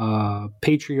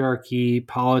 patriarchy,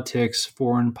 politics,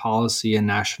 foreign policy, and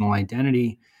national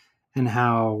identity, and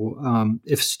how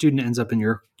if a student ends up in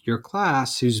your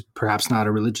class who's perhaps not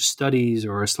a religious studies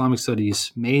or Islamic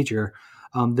studies major,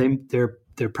 they're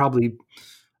probably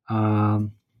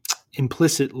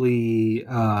implicitly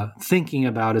thinking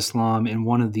about Islam in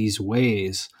one of these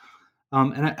ways.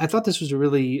 And I thought this was a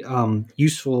really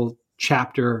useful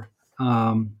chapter,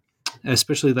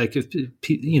 especially like if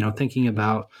thinking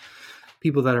about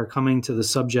people that are coming to the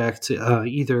subject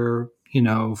either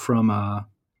from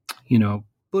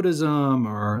Buddhism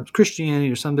or Christianity,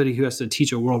 or somebody who has to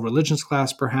teach a world religions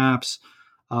class, perhaps,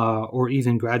 or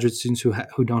even graduate students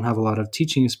who don't have a lot of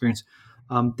teaching experience.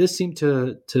 This seemed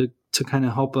to kind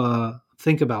of help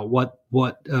think about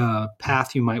what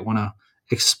path you might want to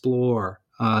explore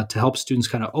to help students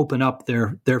kind of open up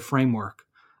their framework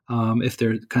if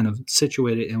they're kind of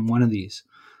situated in one of these.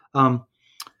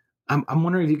 I'm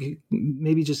wondering if you could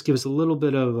maybe just give us a little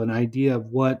bit of an idea of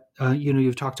what,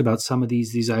 you've talked about some of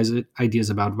these ideas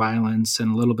about violence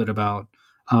and a little bit about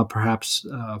perhaps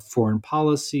foreign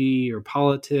policy or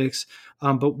politics.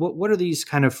 But what are these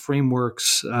kind of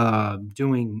frameworks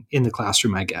doing in the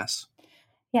classroom, I guess?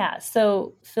 Yeah,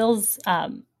 so Phil's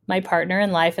my partner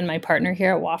in life and my partner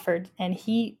here at Wofford, and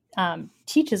he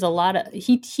teaches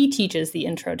he teaches the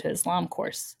Intro to Islam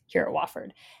course here at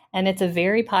Wofford. And it's a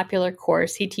very popular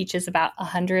course. He teaches about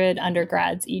 100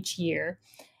 undergrads each year.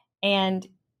 And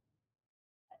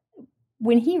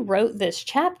when he wrote this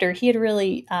chapter, he had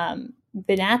really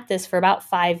been at this for about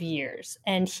 5 years.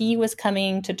 And he was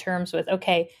coming to terms with,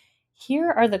 okay,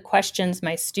 here are the questions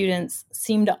my students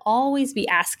seem to always be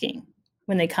asking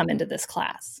when they come into this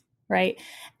class, right?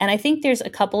 And I think there's a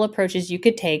couple approaches you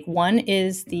could take. One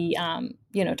is the,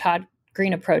 Todd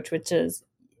Green approach, which is,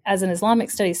 as an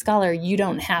Islamic studies scholar, you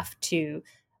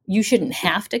shouldn't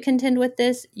have to contend with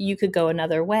this. You could go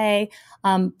another way.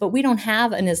 But we don't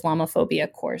have an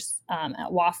Islamophobia course at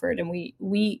Wofford, and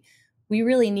we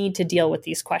really need to deal with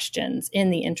these questions in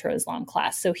the Intro Islam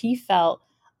class. So he felt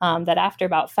that after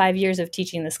about 5 years of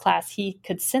teaching this class, he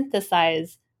could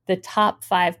synthesize the top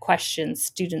 5 questions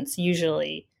students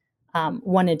usually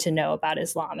wanted to know about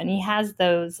Islam. And he has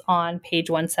those on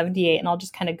page 178, and I'll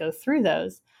just kind of go through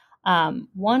those.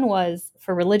 One was,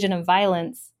 for religion and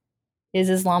violence,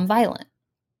 is Islam violent?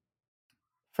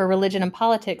 For religion and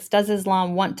politics, does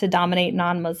Islam want to dominate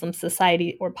non-Muslim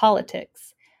society or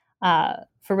politics?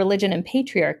 For religion and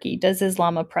patriarchy, does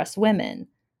Islam oppress women?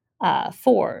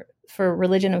 For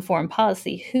religion and foreign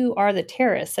policy, who are the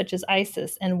terrorists such as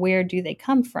ISIS and where do they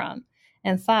come from?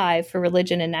 And 5, for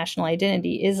religion and national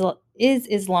identity, is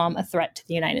Islam a threat to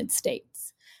the United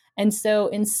States? And so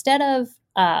instead of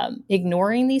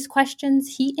ignoring these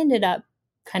questions, he ended up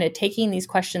kind of taking these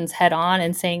questions head on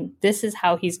and saying, this is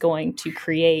how he's going to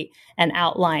create and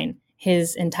outline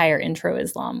his entire Intro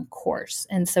Islam course.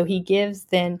 And so he gives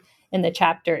then in the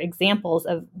chapter examples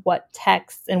of what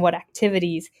texts and what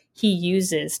activities he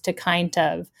uses to kind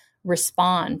of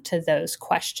respond to those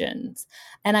questions.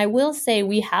 And I will say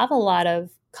we have a lot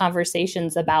of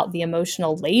conversations about the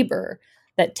emotional labor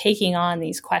that taking on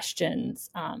these questions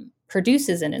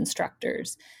produces in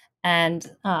instructors. And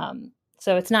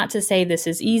so it's not to say this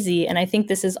is easy. And I think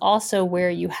this is also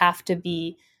where you have to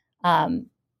be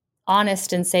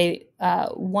honest and say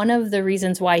one of the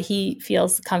reasons why he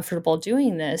feels comfortable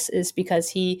doing this is because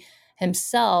he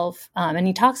himself, and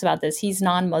he talks about this, he's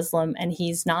non-Muslim and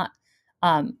he's not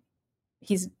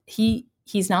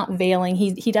veiling.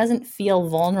 He doesn't feel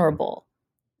vulnerable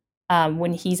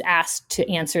when he's asked to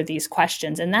answer these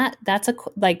questions. And that's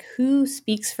like who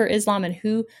speaks for Islam and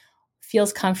who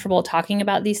feels comfortable talking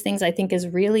about these things, I think is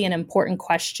really an important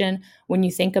question when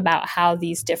you think about how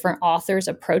these different authors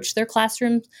approach their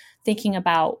classrooms, thinking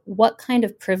about what kind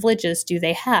of privileges do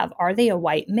they have? Are they a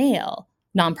white male,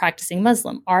 non-practicing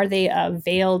Muslim? Are they a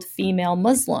veiled female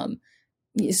Muslim?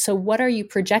 So what are you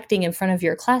projecting in front of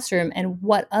your classroom, and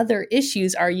what other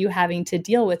issues are you having to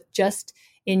deal with just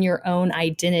in your own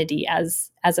identity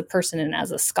as a person and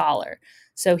as a scholar?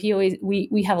 So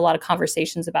we have a lot of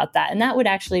conversations about that. And that would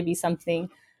actually be something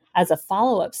as a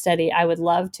follow-up study I would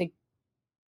love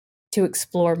to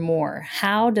explore more.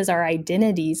 How does our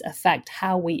identities affect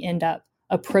how we end up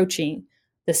approaching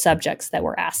the subjects that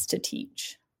we're asked to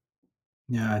teach?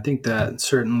 Yeah, I think that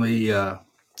certainly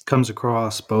comes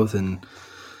across both in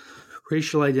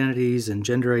racial identities and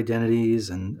gender identities.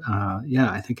 And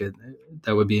I think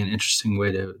that would be an interesting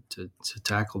way to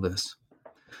tackle this.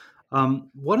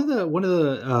 One of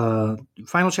the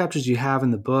final chapters you have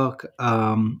in the book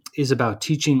is about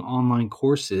teaching online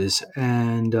courses,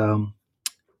 and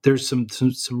there's some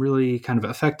really kind of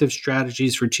effective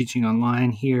strategies for teaching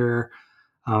online here,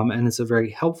 and it's a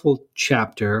very helpful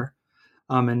chapter.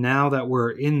 And now that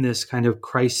we're in this kind of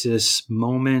crisis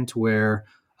moment where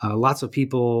lots of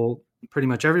people, pretty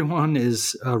much everyone,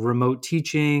 is remote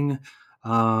teaching.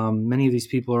 Many of these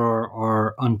people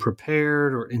are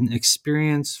unprepared or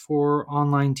inexperienced for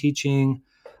online teaching.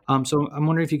 So I'm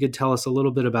wondering if you could tell us a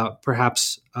little bit about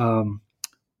perhaps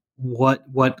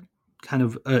what kind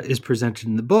of is presented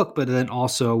in the book, but then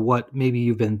also what maybe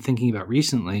you've been thinking about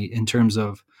recently in terms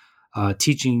of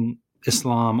teaching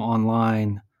Islam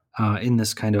online in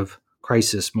this kind of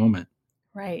crisis moment.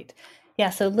 Right. Yeah,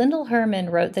 so Lyndall Herman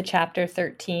wrote the chapter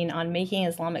 13 on making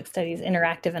Islamic studies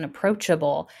interactive and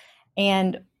approachable.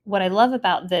 And what I love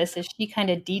about this is she kind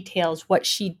of details what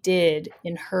she did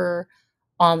in her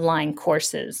online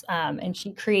courses. And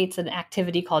she creates an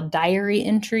activity called diary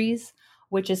entries,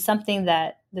 which is something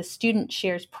that the student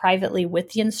shares privately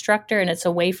with the instructor. And it's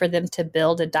a way for them to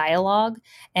build a dialogue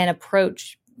and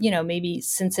approach, maybe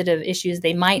sensitive issues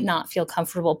they might not feel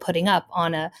comfortable putting up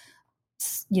on a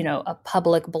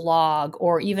public blog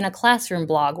or even a classroom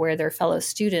blog where their fellow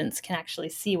students can actually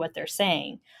see what they're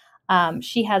saying.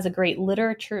 She has a great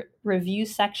literature review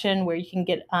section where you can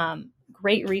get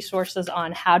great resources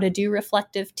on how to do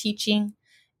reflective teaching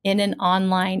in an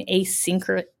online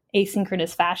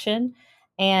asynchronous fashion.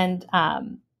 And,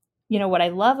 what I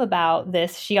love about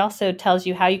this, she also tells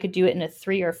you how you could do it in a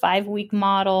 3 or 5 week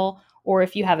model, or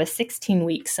if you have a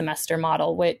 16-week semester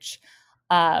model, which,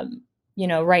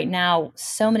 right now,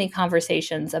 so many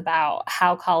conversations about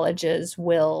how colleges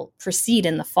will proceed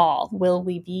in the fall. Will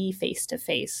we be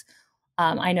face-to-face?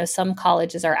 I know some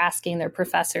colleges are asking their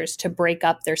professors to break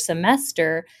up their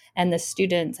semester, and the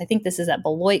students, I think this is at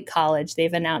Beloit College,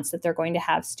 they've announced that they're going to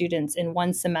have students in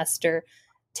one semester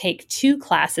take 2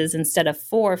 classes instead of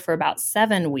 4 for about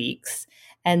 7 weeks.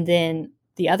 And then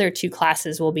the other 2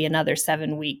 classes will be another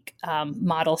 7-week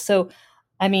model. So,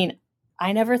 I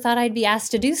never thought I'd be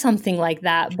asked to do something like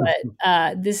that,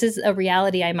 but this is a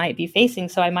reality I might be facing.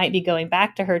 So I might be going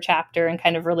back to her chapter and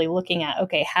kind of really looking at,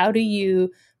 okay, how do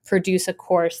you produce a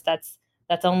course that's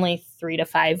only 3 to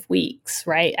 5 weeks,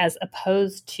 right? As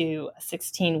opposed to a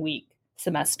 16-week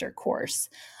semester course.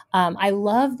 I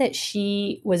love that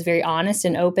she was very honest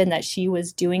and open that she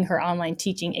was doing her online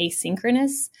teaching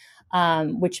asynchronous,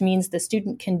 which means the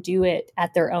student can do it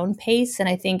at their own pace. And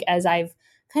I think as I've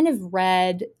kind of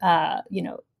read,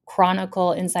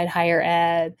 Chronicle, Inside Higher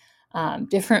Ed,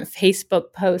 different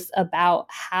Facebook posts about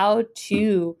how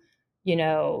to,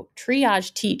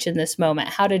 triage teach in this moment,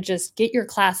 how to just get your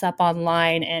class up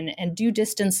online and do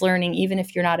distance learning, even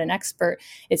if you're not an expert.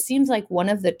 It seems like one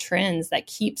of the trends that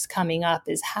keeps coming up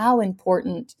is how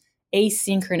important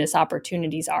asynchronous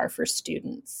opportunities are for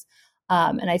students.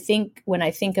 And I think when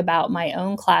I think about my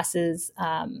own classes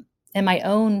and my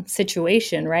own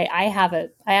situation, right, I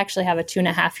actually have a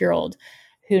 2.5-year-old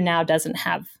who now doesn't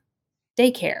have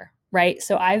daycare, right?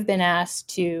 So I've been asked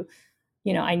to,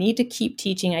 I need to keep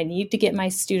teaching. I need to get my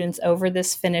students over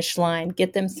this finish line,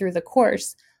 get them through the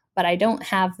course, but I don't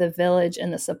have the village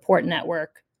and the support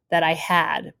network that I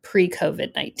had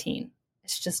pre-COVID-19.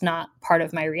 It's just not part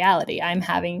of my reality. I'm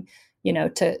having,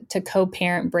 to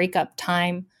co-parent, break up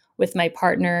time with my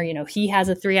partner. He has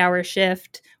a 3-hour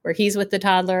shift where he's with the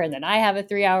toddler, and then I have a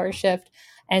 3-hour shift.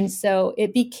 And so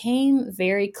it became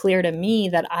very clear to me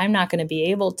that I'm not going to be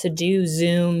able to do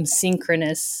Zoom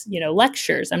synchronous,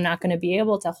 lectures. I'm not going to be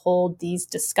able to hold these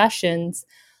discussions,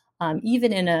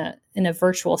 even in a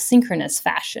virtual synchronous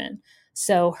fashion.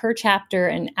 So her chapter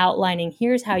and outlining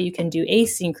here's how you can do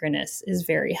asynchronous is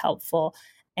very helpful.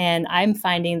 And I'm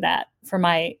finding that for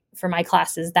my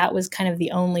classes, that was kind of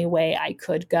the only way I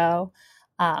could go.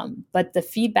 But the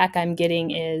feedback I'm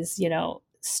getting is,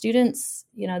 students,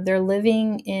 they're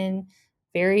living in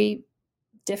very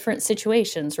different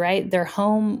situations, right? Their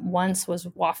home once was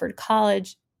Wofford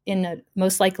College,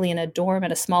 most likely in a dorm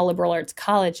at a small liberal arts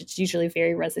college. It's usually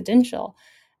very residential.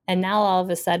 And now all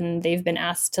of a sudden they've been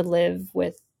asked to live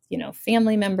with,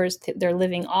 family members. They're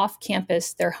living off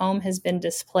campus. Their home has been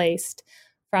displaced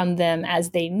from them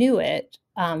as they knew it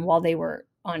while they were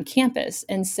on campus.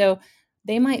 And so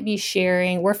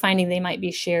we're finding they might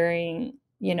be sharing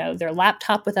their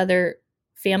laptop with other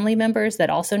family members that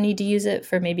also need to use it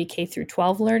for maybe K through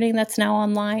 12 learning that's now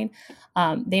online.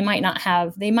 They might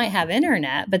have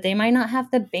internet, but they might not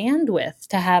have the bandwidth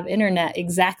to have internet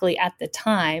exactly at the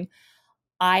time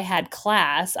I had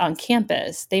class on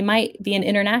campus. They might be an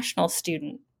international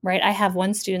student, right? I have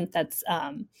one student that's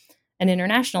an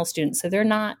international student, so they're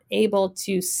not able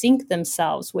to sync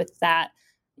themselves with that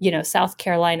South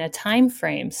Carolina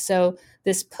timeframe. So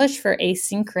this push for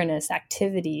asynchronous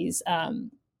activities,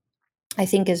 I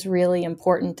think, is really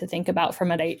important to think about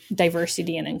from a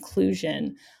diversity and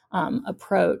inclusion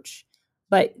approach.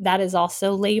 But that is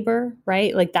also labor,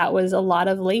 right? Like that was a lot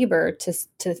of labor to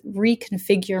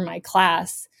reconfigure my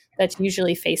class that's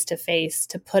usually face-to-face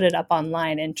to put it up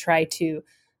online and try to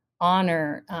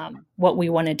honor what we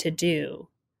wanted to do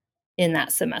in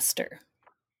that semester.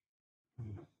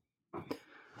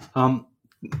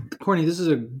 Courtney, this is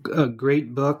a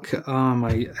great book.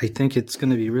 I think it's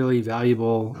going to be really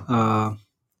valuable.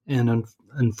 And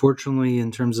unfortunately,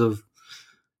 in terms of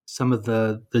some of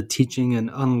the teaching and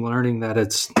unlearning that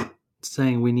it's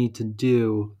saying we need to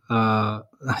do, I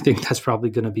think that's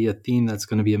probably going to be a theme that's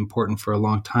going to be important for a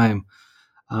long time.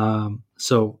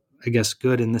 So I guess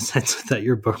good in the sense that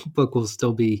your book will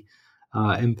still be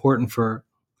important for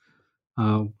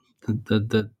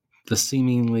the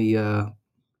seemingly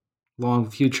long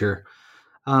future.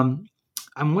 I'm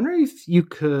wondering if you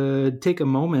could take a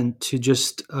moment to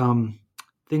just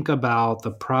think about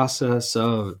the process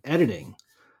of editing.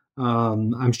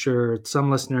 I'm sure some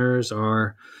listeners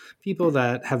are people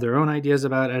that have their own ideas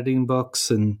about editing books,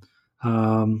 and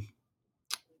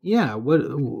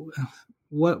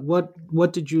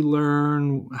what did you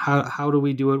learn? How do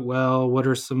we do it well? What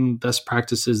are some best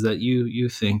practices that you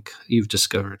think you've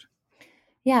discovered?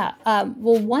 Yeah.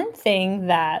 Well, one thing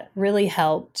that really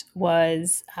helped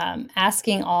was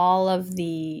asking all of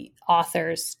the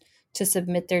authors to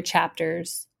submit their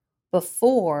chapters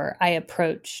before I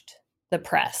approached the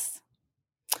press.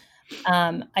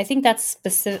 I think that's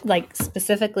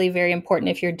specifically very important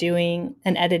if you're doing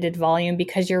an edited volume,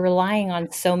 because you're relying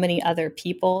on so many other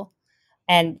people,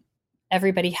 and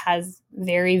everybody has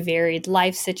very varied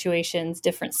life situations,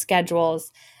 different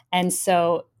schedules. And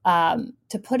so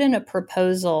to put in a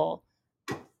proposal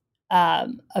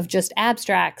of just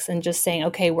abstracts and just saying,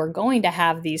 okay, we're going to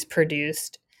have these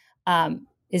produced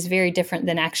is very different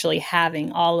than actually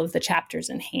having all of the chapters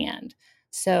in hand.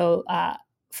 So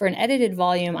for an edited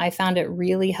volume, I found it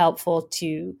really helpful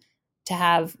to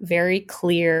have very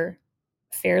clear,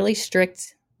 fairly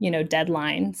strict,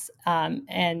 deadlines.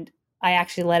 And I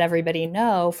actually let everybody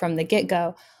know from the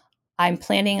get-go, I'm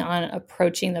planning on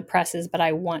approaching the presses, but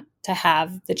I want to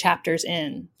have the chapters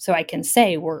in so I can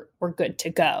say we're good to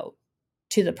go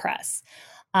to the press.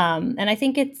 And I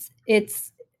think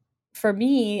it's for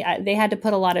me, they had to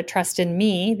put a lot of trust in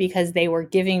me because they were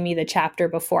giving me the chapter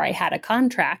before I had a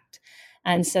contract.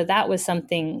 And so that was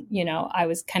something, I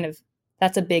was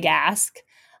that's a big ask.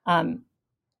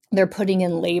 They're putting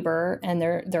in labor and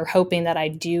they're hoping that I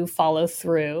do follow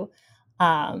through.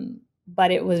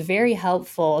 But it was very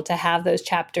helpful to have those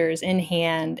chapters in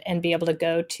hand and be able to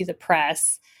go to the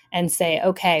press and say,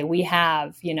 okay, we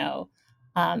have,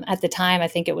 at the time, I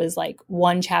think it was like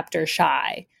one chapter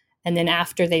shy. And then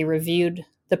after they reviewed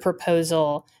the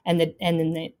proposal and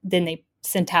then they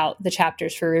sent out the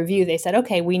chapters for review, they said,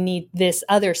 okay, we need this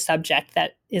other subject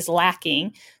that is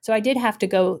lacking. So I did have to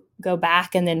go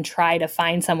back and then try to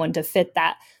find someone to fit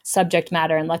that subject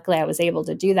matter. And luckily I was able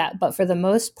to do that. But for the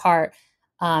most part,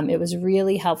 it was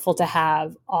really helpful to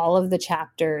have all of the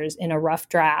chapters in a rough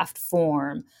draft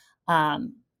form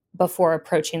before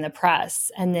approaching the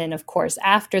press. And then, of course,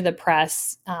 after the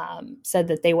press said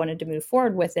that they wanted to move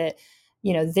forward with it,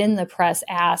 then the press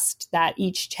asked that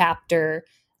each chapter,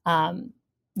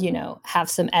 have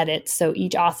some edits. So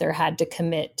each author had to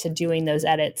commit to doing those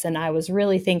edits. And I was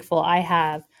really thankful. I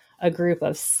have a group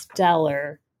of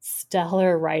stellar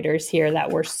writers here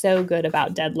that were so good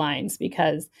about deadlines,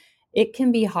 because it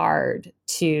can be hard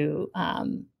to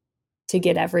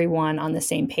get everyone on the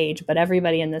same page, but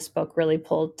everybody in this book really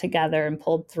pulled together and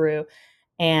pulled through.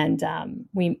 And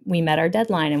we met our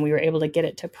deadline and we were able to get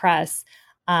it to press,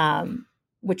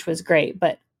 which was great.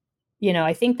 But,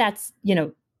 I think that's,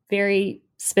 very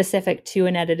specific to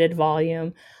an edited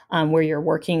volume where you're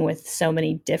working with so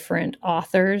many different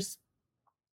authors.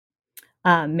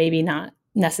 Maybe not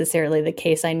necessarily the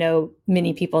case. I know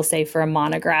many people say for a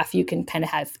monograph, you can kind of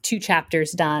have 2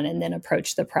 chapters done and then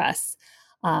approach the press.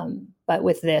 But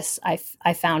with this,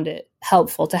 I found it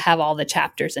helpful to have all the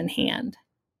chapters in hand.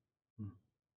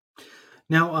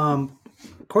 Now,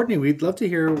 Courtney, we'd love to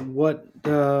hear what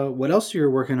else you're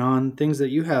working on, things that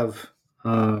you have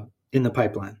in the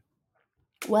pipeline.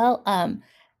 Well,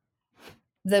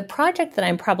 the project that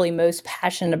I'm probably most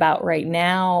passionate about right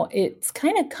now, it's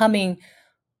kind of coming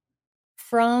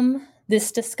from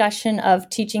this discussion of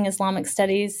teaching Islamic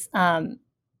studies. And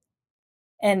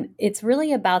it's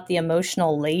really about the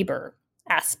emotional labor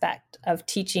aspect of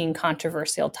teaching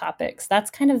controversial topics. That's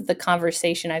kind of the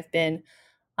conversation I've been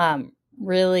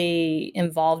really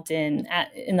involved in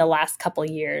the last couple of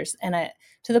years. And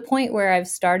to the point where I've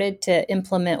started to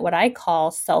implement what I call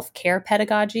self-care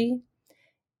pedagogy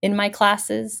in my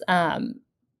classes,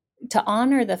 to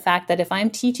honor the fact that if I'm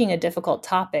teaching a difficult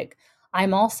topic,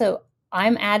 I'm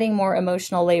adding more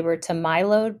emotional labor to my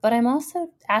load, but I'm also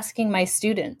asking my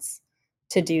students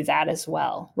to do that as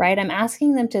well, right? I'm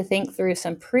asking them to think through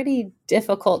some pretty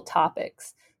difficult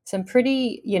topics, some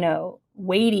pretty,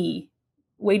 weighty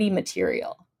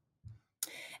material.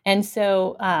 And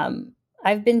so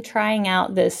I've been trying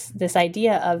out this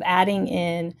idea of adding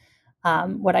in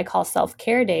what I call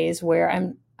self-care days,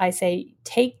 where I say,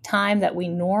 take time that we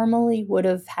normally would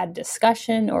have had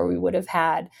discussion or we would have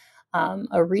had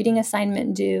a reading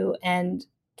assignment due, and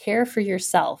care for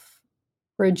yourself,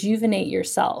 rejuvenate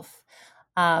yourself.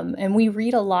 And we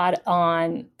read a lot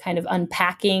on kind of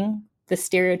unpacking the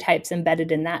stereotypes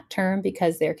embedded in that term,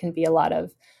 because there can be a lot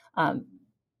of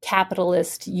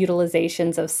capitalist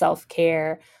utilizations of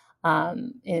self-care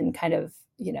in kind of,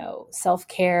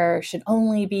 self-care should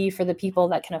only be for the people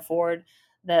that can afford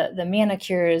the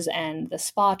manicures and the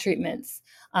spa treatments.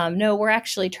 No, we're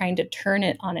actually trying to turn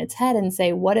it on its head and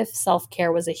say, what if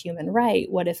self-care was a human right?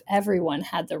 What if everyone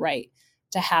had the right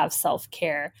to have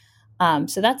self-care?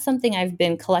 So that's something I've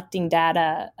been collecting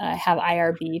data. I have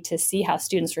IRB to see how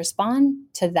students respond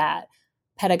to that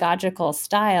pedagogical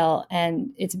style.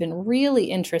 And it's been really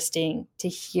interesting to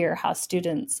hear how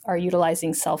students are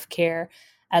utilizing self-care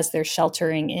as they're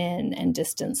sheltering in and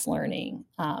distance learning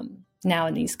now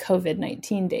in these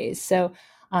COVID-19 days. So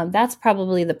that's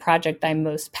probably the project I'm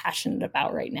most passionate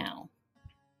about right now.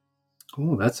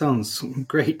 Oh, that sounds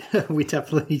great. We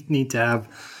definitely need to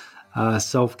have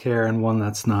self-care, and one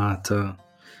that's not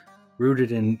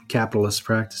rooted in capitalist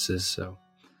practices. So,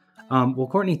 well,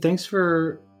 Courtney, thanks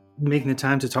for making the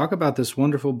time to talk about this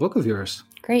wonderful book of yours.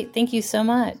 Great. Thank you so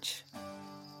much.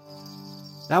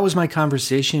 That was my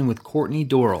conversation with Courtney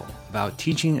Dorrell about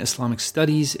teaching Islamic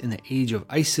studies in the age of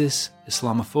ISIS,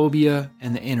 Islamophobia,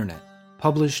 and the internet,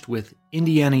 published with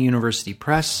Indiana University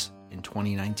Press in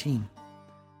 2019.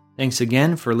 Thanks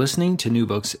again for listening to New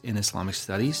Books in Islamic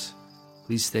Studies.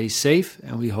 Please stay safe,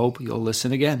 and we hope you'll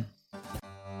listen again.